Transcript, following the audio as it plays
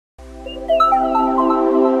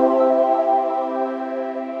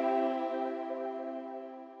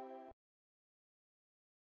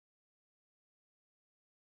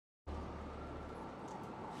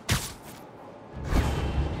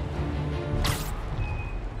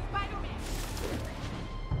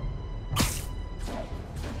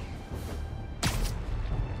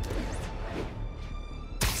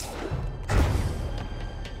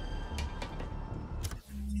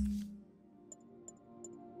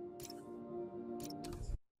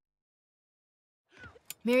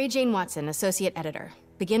Mary Jane Watson, Associate Editor.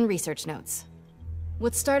 Begin research notes.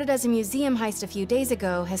 What started as a museum heist a few days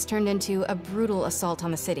ago has turned into a brutal assault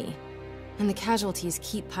on the city, and the casualties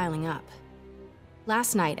keep piling up.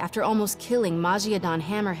 Last night, after almost killing Majidon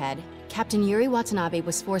Hammerhead, Captain Yuri Watanabe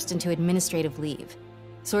was forced into administrative leave.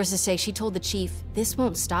 Sources say she told the chief, "This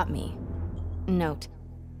won't stop me." Note,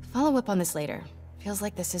 follow up on this later. Feels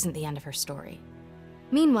like this isn't the end of her story.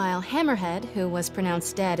 Meanwhile, Hammerhead, who was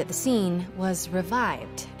pronounced dead at the scene, was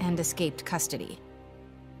revived and escaped custody.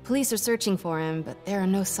 Police are searching for him, but there are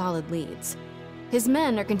no solid leads. His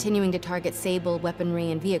men are continuing to target Sable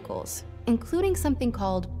weaponry and vehicles, including something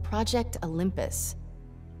called Project Olympus.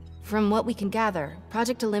 From what we can gather,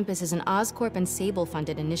 Project Olympus is an Oscorp and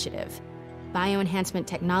Sable-funded initiative. Bioenhancement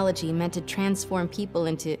technology meant to transform people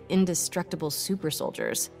into indestructible super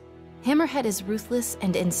soldiers. Hammerhead is ruthless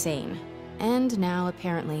and insane, and now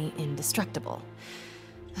apparently indestructible.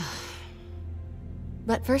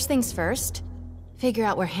 But first things first, figure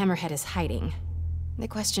out where Hammerhead is hiding. The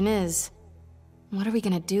question is, what are we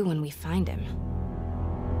gonna do when we find him?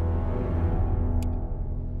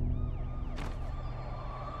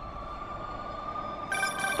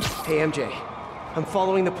 Hey MJ, I'm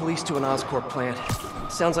following the police to an Oscorp plant.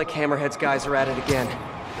 Sounds like Hammerhead's guys are at it again.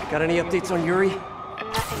 Got any updates on Yuri?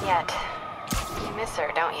 Nothing yet. You miss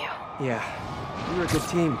her, don't you? Yeah, we were a good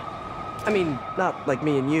team. I mean, not like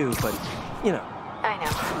me and you, but, you know. I know.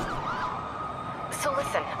 So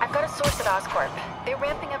listen, I've got a source at Oscorp. They're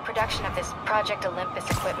ramping up production of this Project Olympus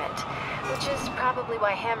equipment, which is probably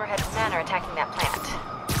why Hammerhead's men are attacking that plant.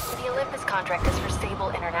 The Olympus contract is for Sable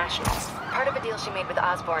International, part of a deal she made with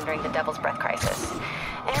Osborn during the Devil's Breath crisis.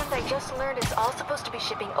 And I just learned it's all supposed to be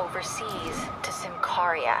shipping overseas to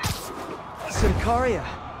Symkaria. Symkaria?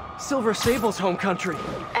 Silver Sable's home country.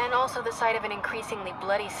 And also the site of an increasingly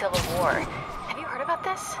bloody civil war. Have you heard about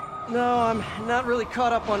this? No, I'm not really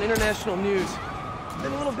caught up on international news.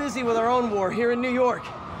 Been a little busy with our own war here in New York.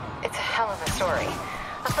 It's a hell of a story.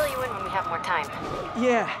 I'll fill you in when we have more time.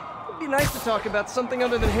 Yeah, it'd be nice to talk about something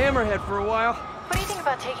other than Hammerhead for a while. What do you think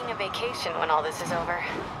about taking a vacation when all this is over?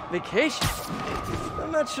 Vacation?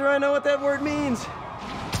 I'm not sure I know what that word means.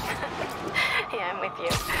 Yeah, I'm with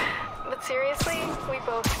you. But seriously, we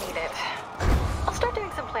both need it. I'll start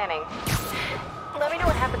doing some planning. Let me know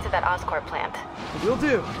what happens at that Oscorp plant. Will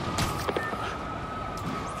do.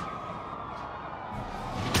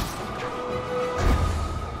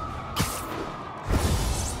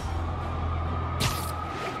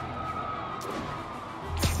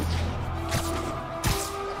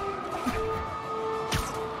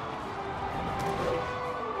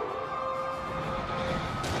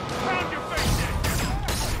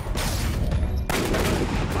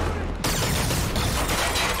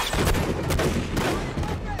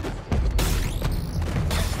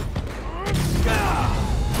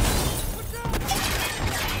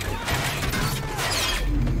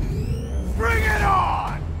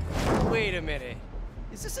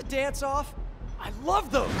 Dance-off? I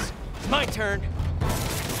love those! My turn.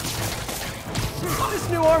 This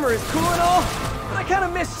new armor is cool and all, but I kind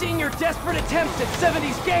of miss seeing your desperate attempts at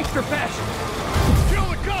 70s gangster fashion. Kill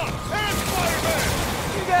the cop and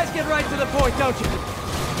Spider-Man! You guys get right to the point, don't you?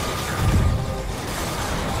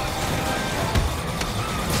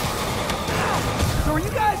 So are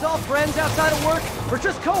you guys all friends outside of work, or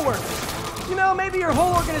just co-workers? You know, maybe your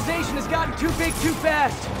whole organization has gotten too big too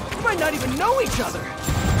fast. You might not even know each other.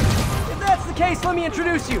 If that's the case, let me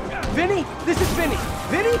introduce you. Vinny, this is Vinny.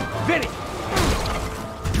 Vinny, Vinny.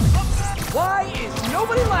 Why is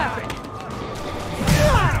nobody laughing?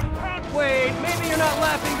 Wait, maybe you're not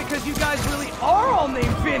laughing because you guys really are all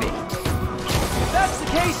named Vinny. If that's the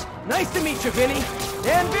case, nice to meet you, Vinny.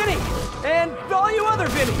 And Vinny. And all you other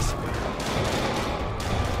Vinnies.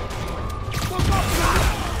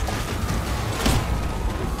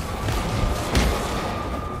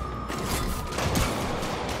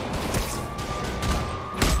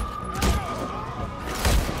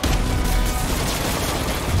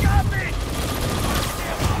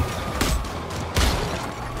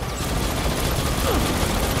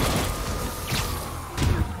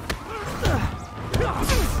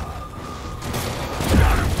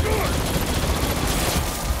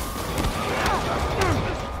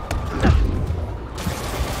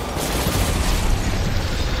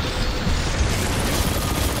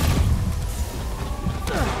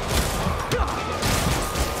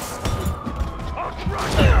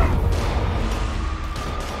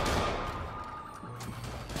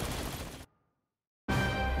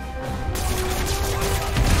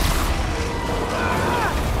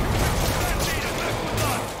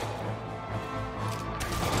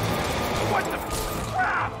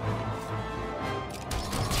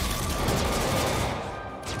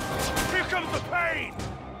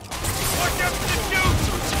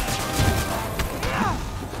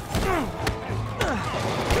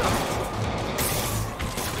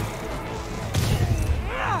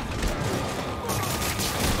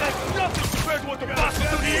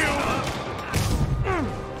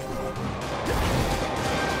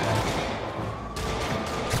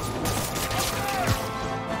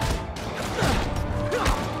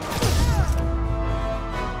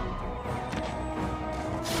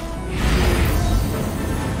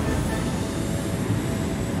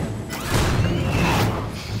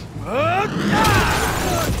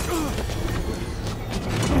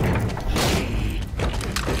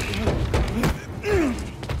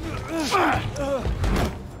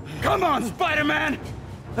 on, Spider-Man!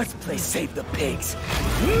 Let's play Save the Pigs.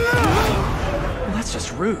 Well, that's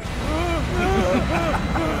just rude.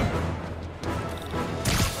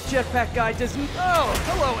 Jetpack guy doesn't... Oh,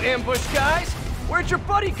 hello, ambush guys. Where'd your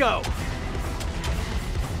buddy go?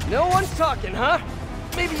 No one's talking, huh?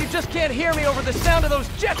 Maybe you just can't hear me over the sound of those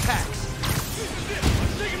jetpacks.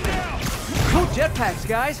 Take him down! Cool jetpacks,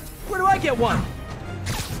 guys. Where do I get one?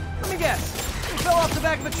 Let me guess. You fell off the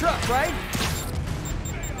back of the truck, right?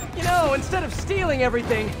 You know, instead of stealing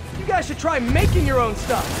everything, you guys should try making your own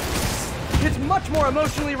stuff. It's much more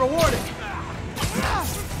emotionally rewarding.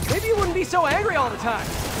 Maybe you wouldn't be so angry all the time.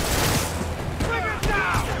 Bring him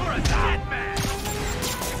down! You're a dead man!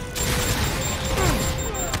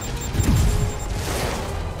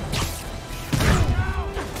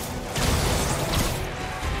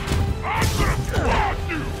 I'm gonna squash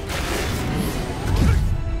you!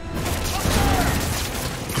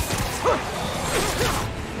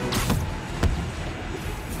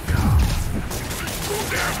 Too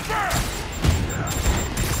damn fast!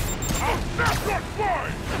 I'll snap your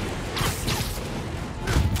spine!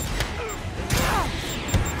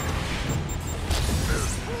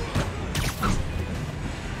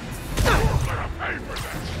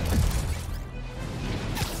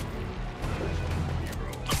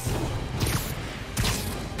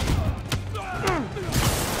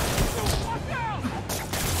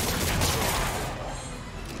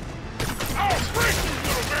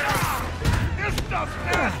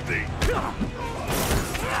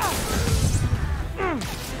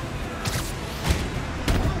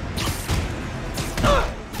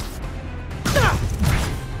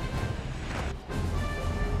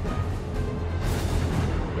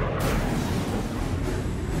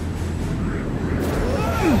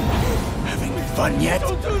 Fun yet?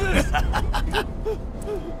 Don't do this!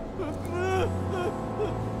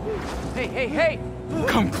 Hey!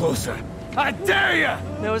 Come closer. I dare ya!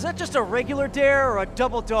 Now, is that just a regular dare or a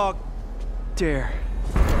double dog dare?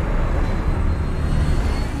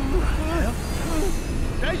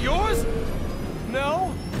 That yours?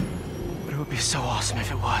 No? But it would be so awesome if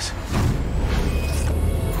it was.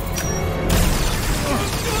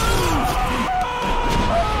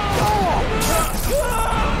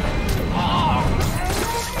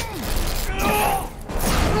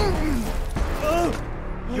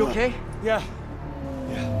 You okay? Yeah.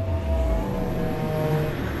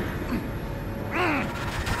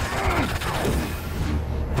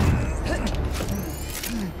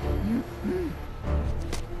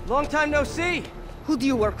 Long time no see. Who do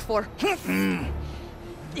you work for?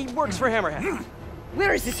 He works for Hammerhead.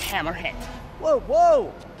 Where is this hammerhead?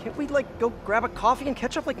 Whoa! Can't we, like, go grab a coffee and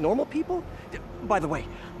catch up like normal people? By the way,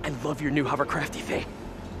 I love your new hovercrafty thing.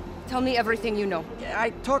 Tell me everything you know.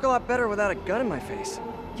 I talk a lot better without a gun in my face.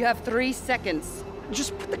 You have 3 seconds.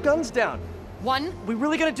 Just put the guns down. 1, We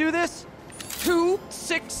really gonna do this? 2,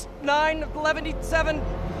 6, 9, 11, 7...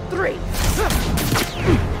 3.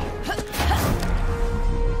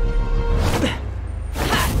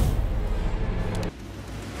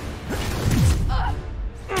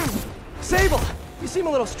 Sable, you seem a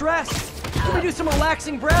little stressed. Can we do some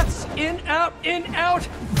relaxing breaths? In, out, in, out.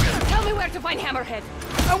 Tell me where to find Hammerhead.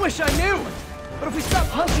 I wish I knew. But if we stop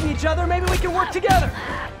punching each other, maybe we can work together.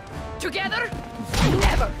 Together?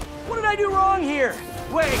 Never. What did I do wrong here?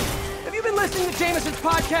 Wait, have you been listening to Jameson's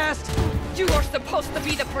podcast? You are supposed to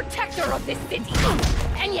be the protector of this city.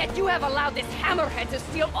 And yet you have allowed this Hammerhead to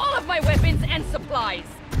steal all of my weapons and supplies.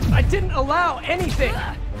 I didn't allow anything.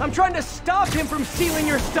 I'm trying to stop him from stealing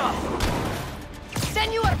your stuff.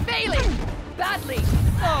 Then you are failing. Badly.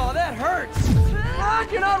 Oh, that hurts. But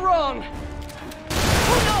you're not wrong.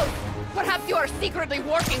 Who knows? Perhaps you are secretly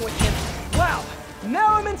working with him. Wow,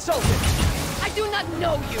 now I'm insulted. I do not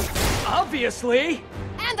know you. Obviously.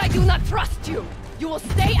 And I do not trust you. You will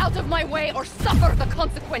stay out of my way or suffer the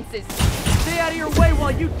consequences. Stay out of your way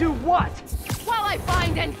while you do what? While I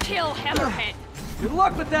find and kill Hammerhead. Good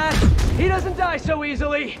luck with that. He doesn't die so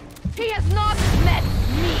easily. He has not met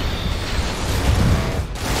me.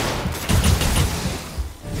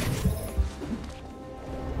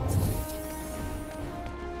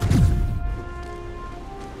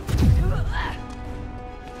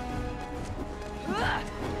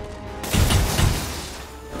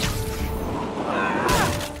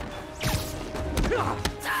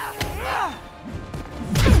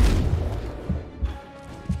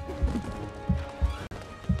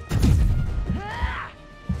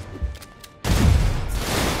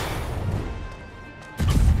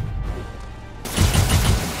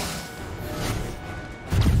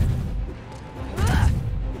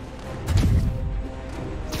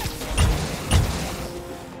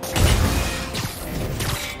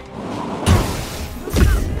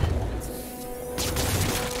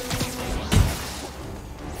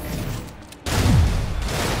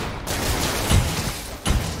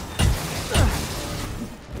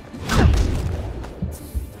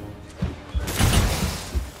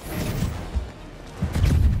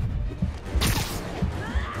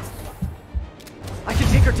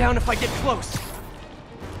 down if I get close.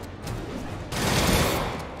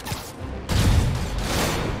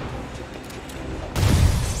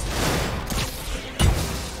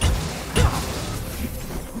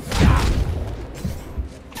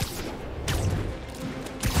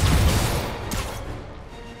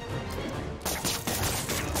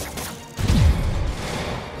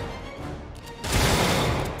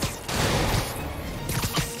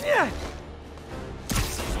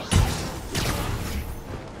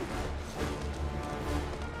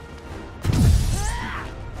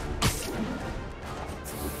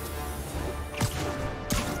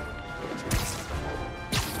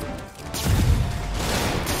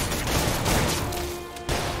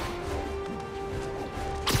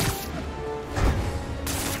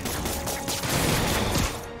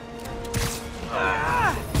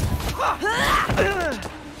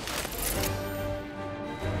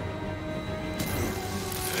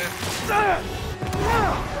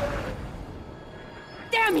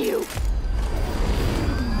 Damn you!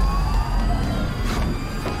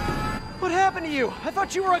 What happened to you? I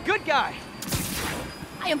thought you were a good guy.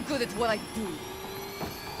 I am good at what I do.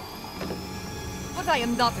 But I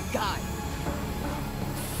am not a guy.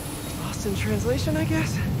 Lost in translation, I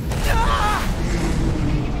guess?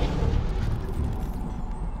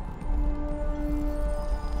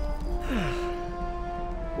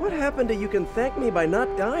 What happened to you can thank me by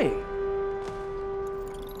not dying?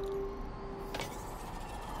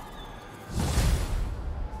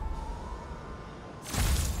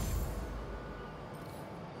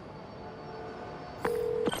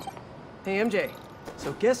 Hey, MJ.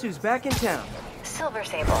 So guess who's back in town? Silver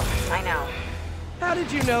Sable, I know. How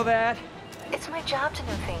did you know that? It's my job to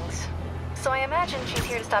know things. So I imagine she's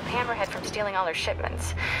here to stop Hammerhead from stealing all her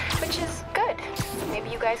shipments. Which is good. Maybe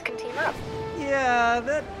you guys can team up. Yeah,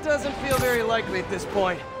 that doesn't feel very likely at this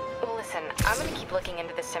point. Well, listen, I'm gonna keep looking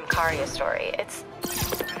into this Simcaria story. It's...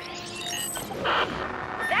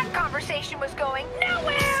 That conversation was going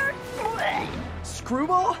nowhere!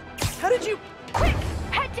 Screwball? How did you... Quick!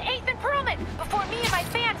 Head to 8th and Perlman before me and my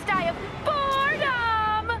fans die of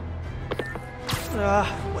boredom!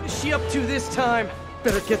 What is she up to this time?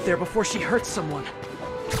 Better get there before she hurts someone.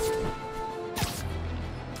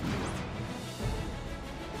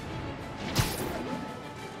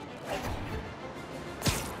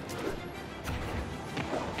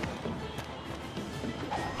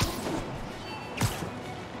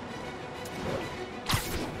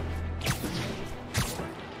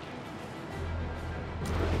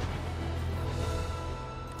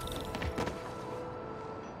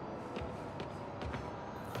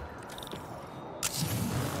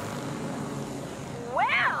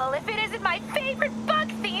 Well, if it isn't my favorite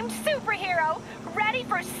bug-themed superhero, ready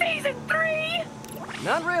for Season 3?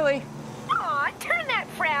 Not really. Aw, turn that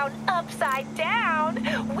frown upside down.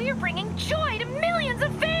 We're bringing joy to millions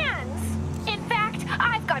of fans. In fact,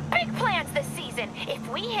 I've got big plans this season. If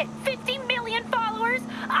we hit 50 million followers,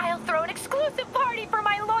 I'll throw an exclusive party for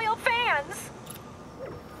my loyal fans.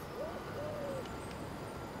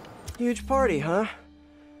 Huge party, huh?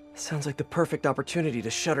 Sounds like the perfect opportunity to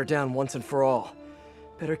shut her down once and for all.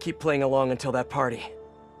 Better keep playing along until that party.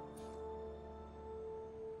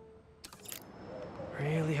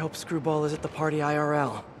 Really hope Screwball is at the party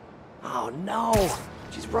IRL. Oh no!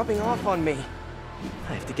 She's rubbing off on me.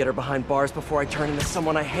 I have to get her behind bars before I turn into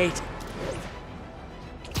someone I hate.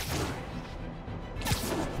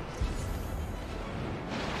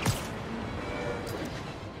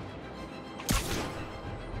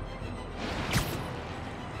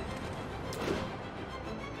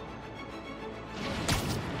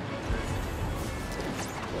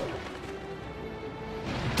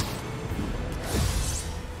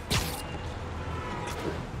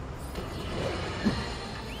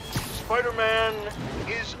 Spider-Man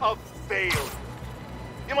is a failure.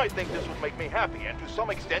 You might think this would make me happy, and to some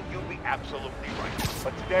extent you'd be absolutely right.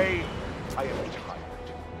 But today, I am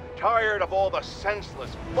tired. Tired of all the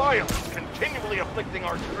senseless violence continually afflicting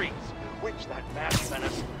our streets, which that mass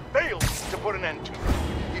menace failed to put an end to.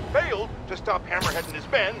 He failed to stop Hammerhead and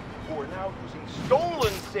his men, who are now using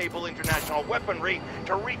stolen Sable International weaponry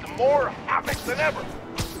to wreak more havoc than ever.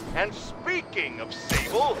 And speaking of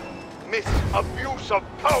Sable, Miss Abuse of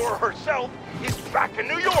Power herself is back in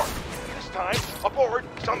New York. This time aboard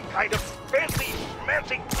some kind of fancy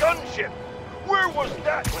schmancy gunship. Where was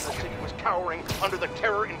that when the city was cowering under the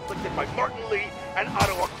terror inflicted by Martin Lee and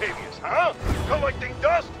Otto Octavius, huh? Collecting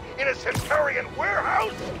dust in a Centaurian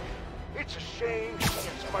warehouse? It's a shame she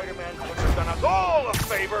and Spider-Man could have done us all a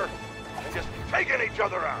favor and just taken each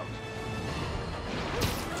other out.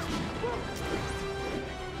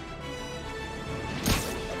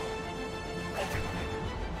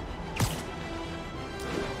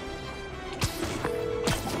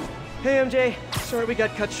 Hey, MJ. Sorry we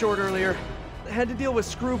got cut short earlier. I had to deal with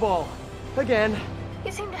Screwball. Again.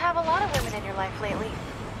 You seem to have a lot of women in your life lately.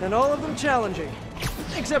 And all of them challenging.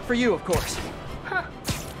 Except for you, of course. Huh.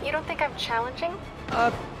 You don't think I'm challenging?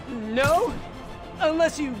 No?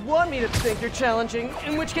 Unless you want me to think you're challenging,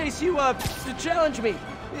 in which case you, challenge me.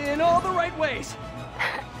 In all the right ways.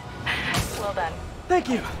 Well done. Thank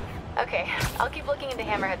you. Okay, I'll keep looking into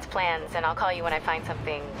Hammerhead's plans, and I'll call you when I find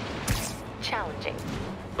something... challenging.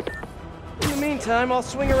 In the meantime, I'll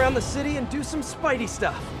swing around the city and do some Spidey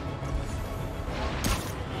stuff.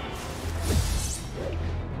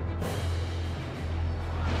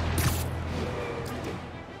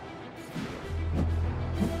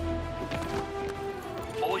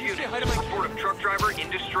 All units, report of truck driver in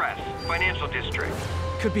distress. Financial district.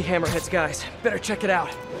 Could be Hammerhead's guys. Better check it out.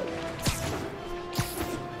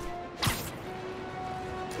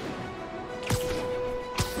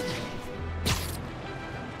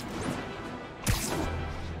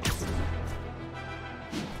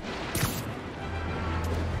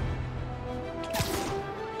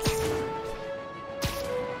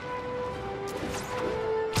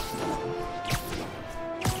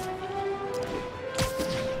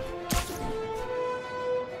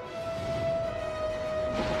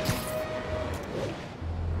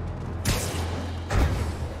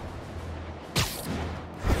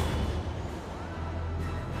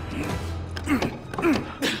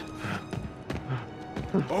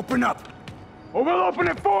 Open up! Or we'll open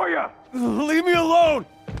it for you! Leave me alone!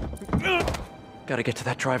 Gotta get to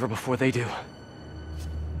that driver before they do.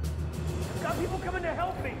 Got people coming to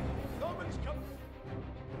help me! Nobody's coming.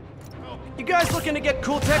 You guys looking to get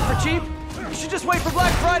cool tech for cheap? You should just wait for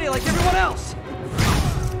Black Friday like everyone else!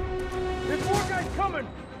 There's more guys coming!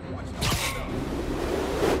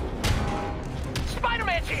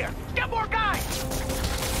 Spider-Man's here! Get more guys!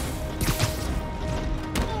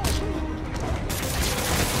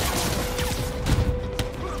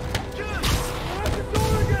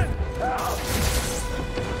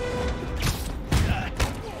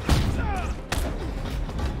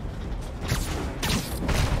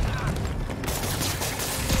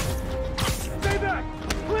 Stay back!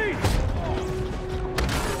 Please!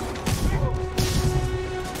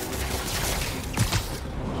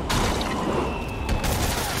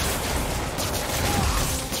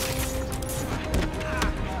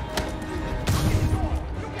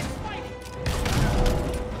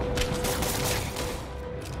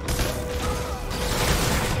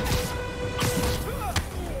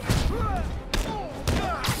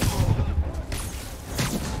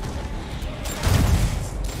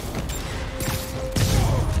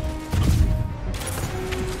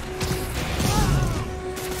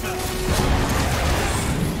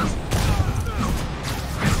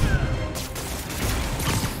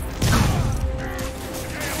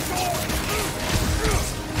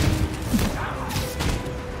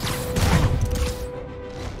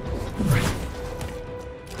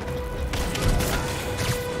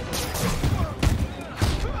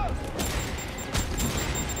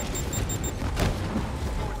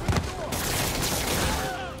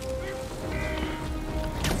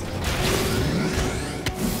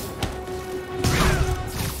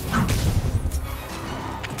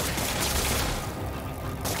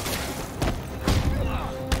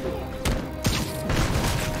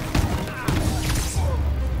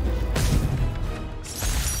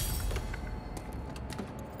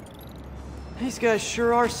 These guys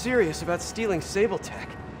sure are serious about stealing Sable tech.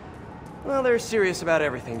 Well, they're serious about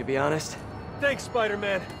everything, to be honest. Thanks,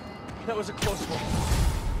 Spider-Man. That was a close one.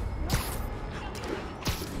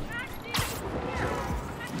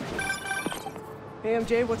 Hey,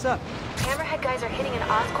 MJ, what's up? Hammerhead guys are hitting an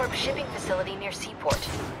Oscorp shipping facility near Seaport.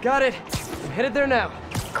 Got it. I'm headed there now.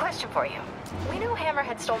 Question for you. We know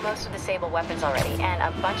Hammerhead stole most of the Sable weapons already, and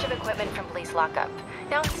a bunch of equipment from police lockup.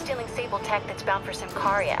 Now he's stealing Sable tech that's bound for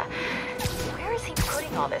Symkaria. Where is he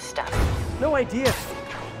putting all this stuff? No idea.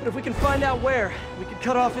 But if we can find out where, we could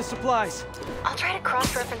cut off his supplies. I'll try to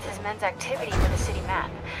cross-reference his men's activity with the city map.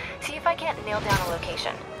 See if I can't nail down a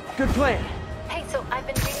location. Good plan. Hey, so I've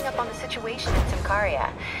been reading up on the situation in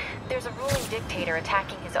Symkaria. There's a ruling dictator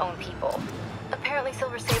attacking his own people. Apparently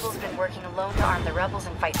Silver Sable's been working alone to arm the rebels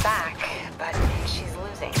and fight back, but she's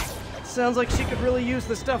losing. Sounds like she could really use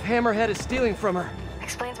the stuff Hammerhead is stealing from her.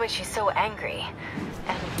 Explains why she's so angry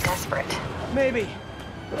and desperate. Maybe.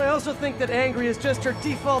 But I also think that angry is just her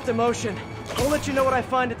default emotion. I'll let you know what I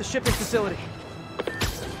find at the shipping facility.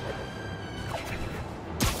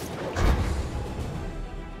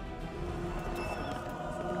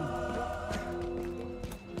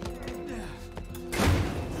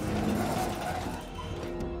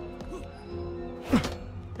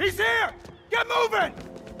 He's here! Get moving!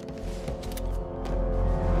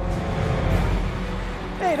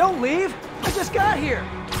 Hey, don't leave! I just got here!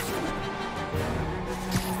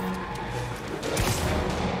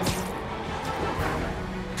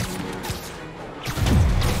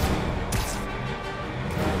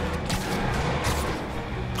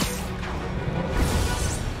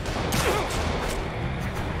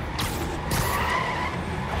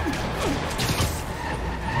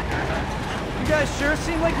 Sure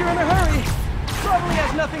seem like you're in a hurry. Probably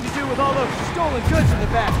has nothing to do with all those stolen goods in the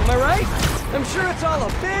back, am I right? I'm sure it's all a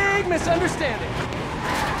big misunderstanding.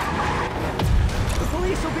 The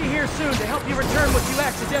police will be here soon to help you return what you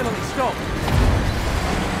accidentally stole.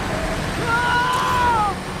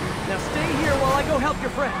 Ah! Now stay here while I go help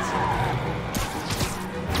your friends.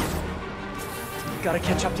 Gotta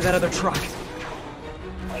catch up to that other truck.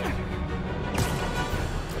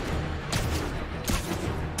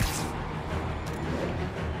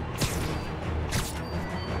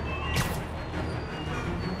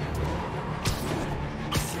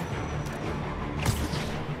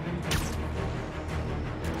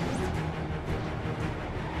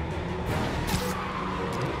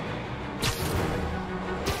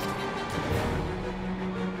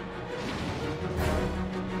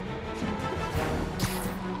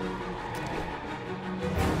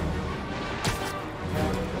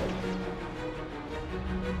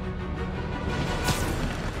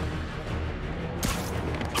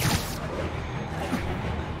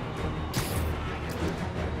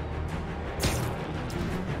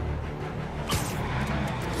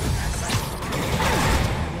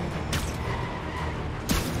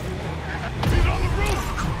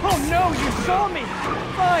 Saw me!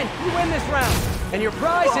 Fine, you win this round. And your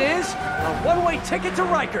prize is a one-way ticket to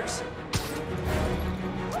Rikers.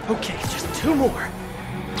 Okay, just 2 more.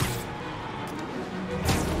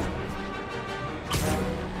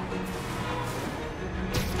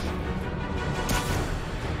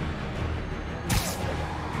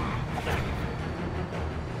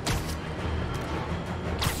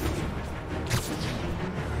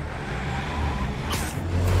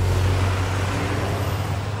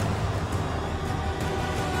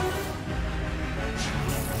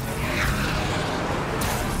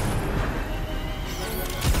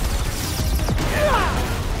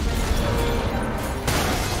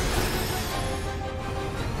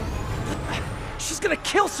 Gonna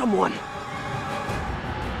kill someone!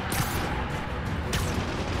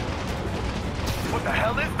 What the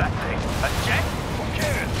hell is that thing? A jet? Who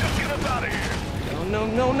cares? Just get us out of here!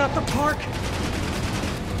 No, not the park!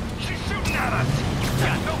 She's shooting at us!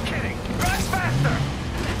 Yeah, no kidding! Drive faster!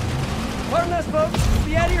 Pardon us, folks. We'll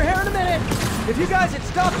be out of your hair in a minute. If you guys had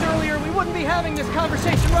stopped earlier, we wouldn't be having this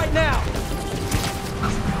conversation right now.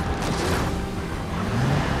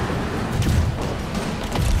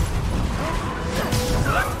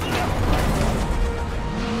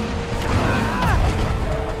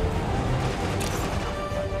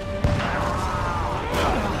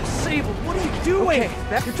 Okay,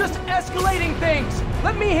 you're just escalating things!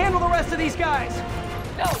 Let me handle the rest of these guys!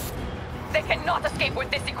 No! They cannot escape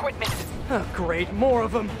with this equipment! Oh, great, more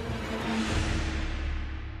of them.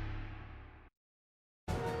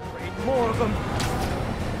 Great, more of them.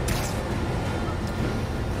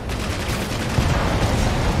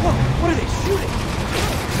 Whoa, what are they shooting?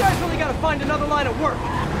 You guys really gotta find another line of work.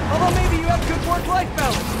 Although maybe you have good work-life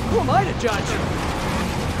balance. Who am I to judge?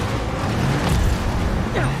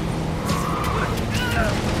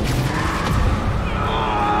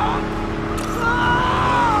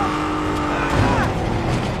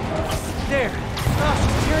 There.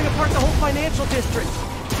 She's tearing apart the whole financial district.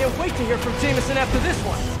 Can't wait to hear from Jameson after this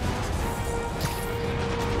one.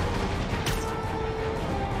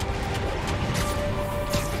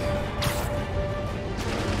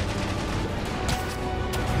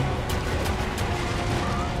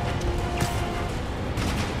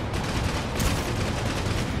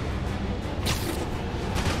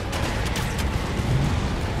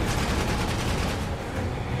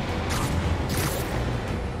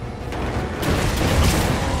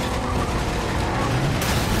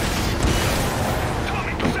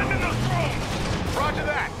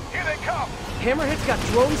 Hammerhead's got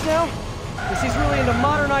drones now? Guess he's really into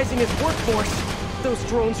modernizing his workforce. Those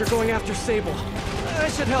drones are going after Sable. I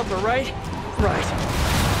should help her, right? Right.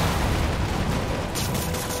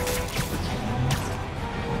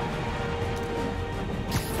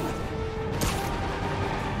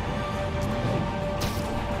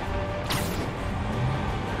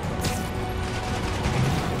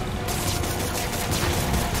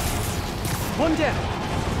 One down.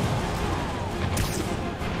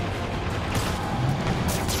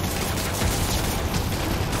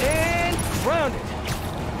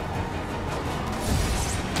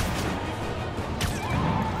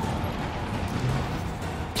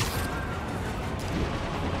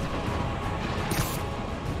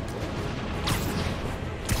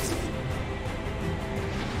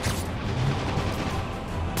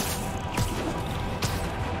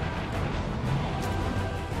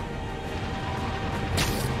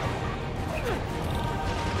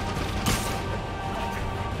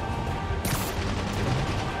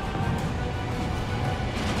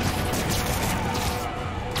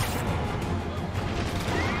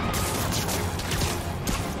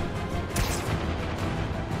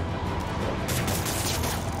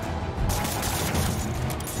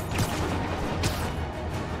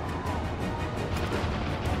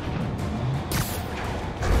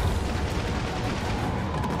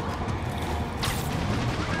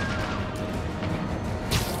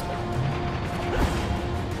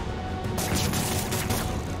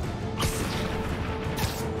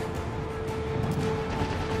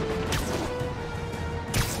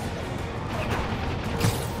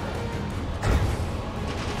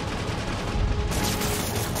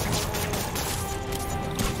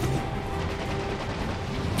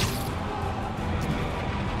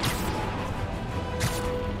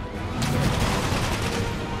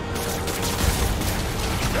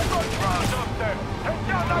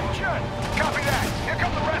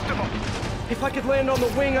 If I could land on the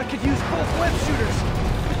wing, I could use both web shooters.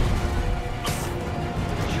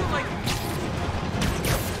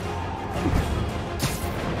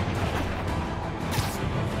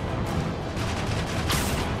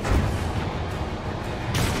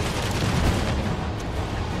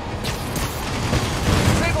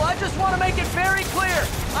 Sable, I just want to make it very clear.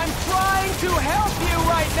 I'm trying to help you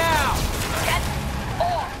right now. That's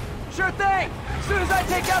all. Sure thing. As soon as I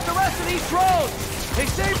take out the rest of these drones. Hey,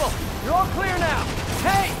 Sable, you're all clear now.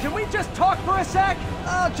 Hey, can we just talk for a sec?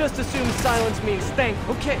 I'll just assume silence means thank.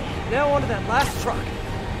 Okay, now on to that last truck.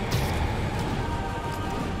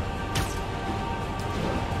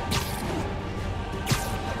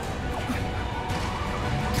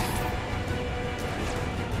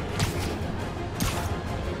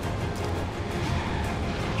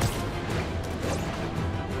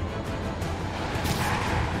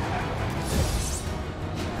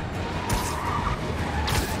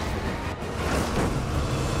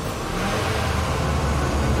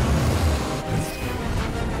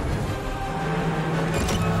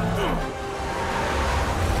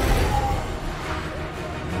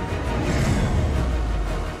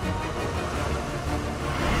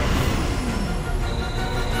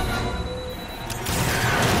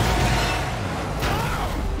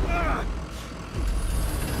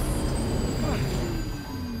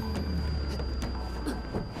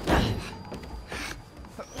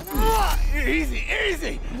 Easy,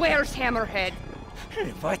 easy! Where's Hammerhead?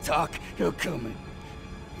 If I talk, he'll come in.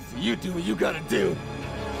 So you do what you gotta do.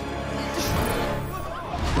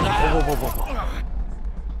 Whoa.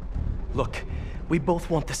 Look, we both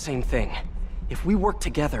want the same thing. If we work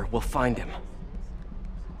together, we'll find him.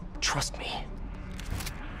 Trust me.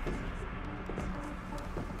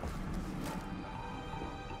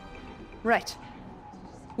 Right.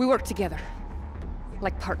 We work together.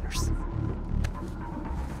 Like partners.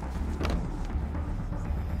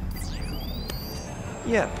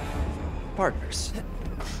 Yeah, partners.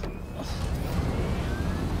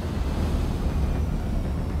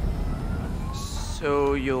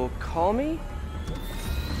 So you'll call me?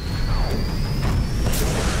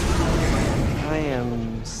 I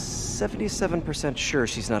am 77% sure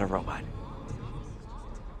she's not a robot.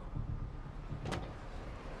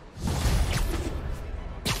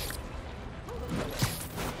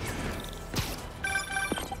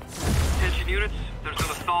 Attention units, there's an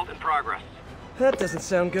assault in progress. That doesn't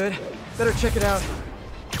sound good. Better check it out.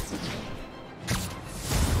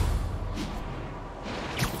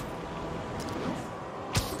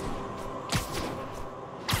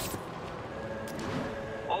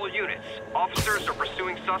 All units, officers are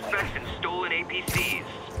pursuing suspects in stolen APCs.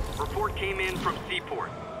 Report came in from Seaport.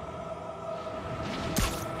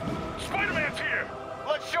 Spider-Man's here!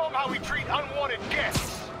 Let's show him how we treat unwanted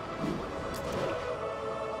guests!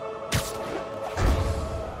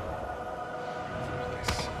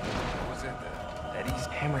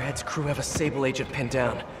 Hammerhead's crew have a Sable agent pinned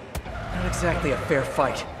down. Not exactly a fair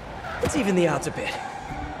fight. Let's even the odds a bit.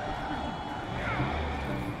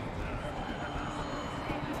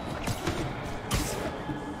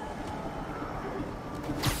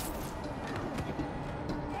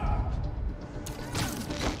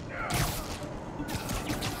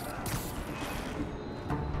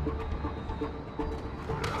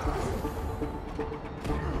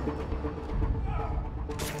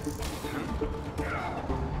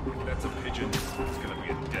 That's a pigeon. It's gonna be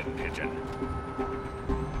a dead pigeon.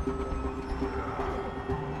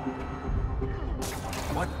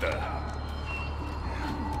 What the?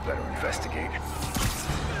 Better investigate.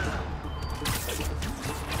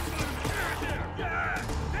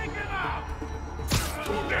 Take him out!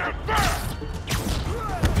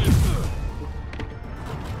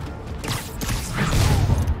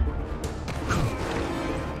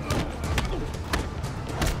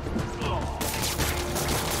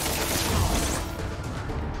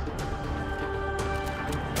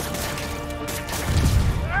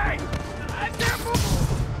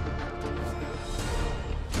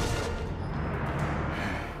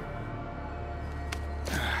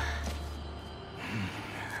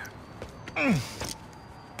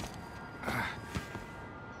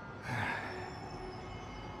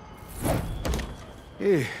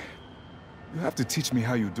 Hey, you have to teach me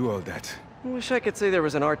how you do all that. I wish I could say there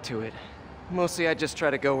was an art to it. Mostly I just try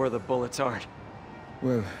to go where the bullets aren't.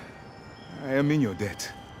 Well, I am in your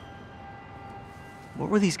debt. What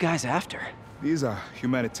were these guys after? These are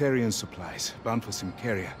humanitarian supplies, bound for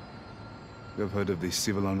Symkaria. You have heard of the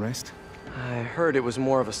civil unrest? I heard it was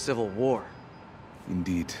more of a civil war.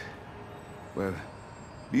 Indeed. Well,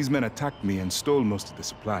 these men attacked me and stole most of the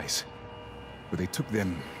supplies. Where they took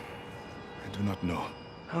them, I do not know.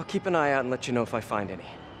 I'll keep an eye out and let you know if I find any.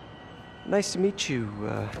 Nice to meet you,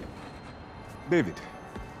 David.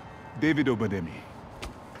 David Obademi.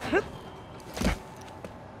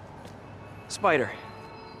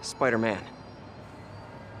 Spider-Man.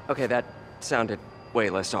 Okay, that sounded way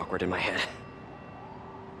less awkward in my head.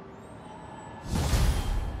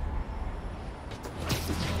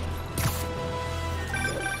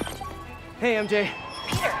 Hey, MJ.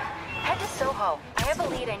 Peter, head to Soho. I have a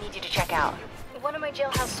lead I need you to check out. One of my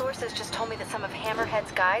jailhouse sources just told me that some of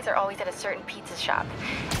Hammerhead's guys are always at a certain pizza shop.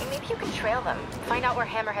 Maybe you can trail them, find out where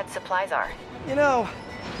Hammerhead's supplies are. You know,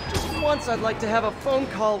 just once I'd like to have a phone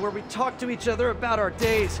call where we talk to each other about our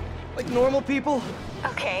days, like normal people.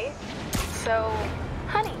 Okay, so,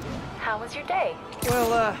 honey, how was your day?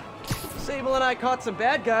 Well, Sable and I caught some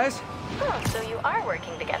bad guys. Oh, so you are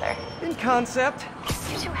working together. In concept.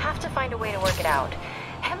 You two have to find a way to work it out.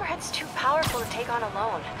 Hammerhead's too powerful to take on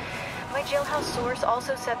alone. My jailhouse source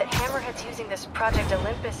also said that Hammerhead's using this Project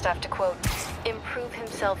Olympus stuff to, quote, improve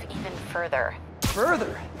himself even further.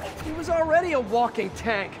 Further? He was already a walking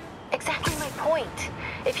tank. Exactly my point.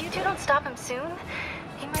 If you two don't stop him soon,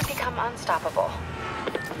 he might become unstoppable.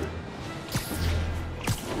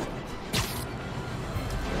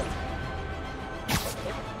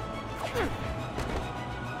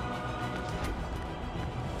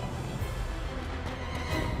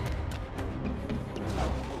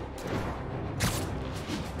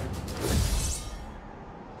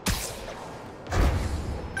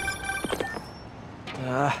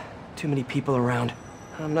 Too many people around.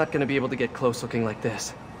 I'm not gonna be able to get close looking like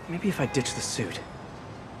this. Maybe if I ditch the suit.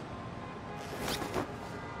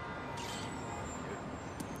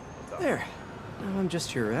 There. Now I'm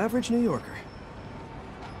just your average New Yorker.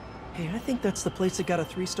 Hey, I think that's the place that got a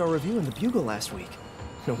 3-star review in the Bugle last week.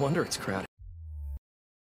 No wonder it's crowded.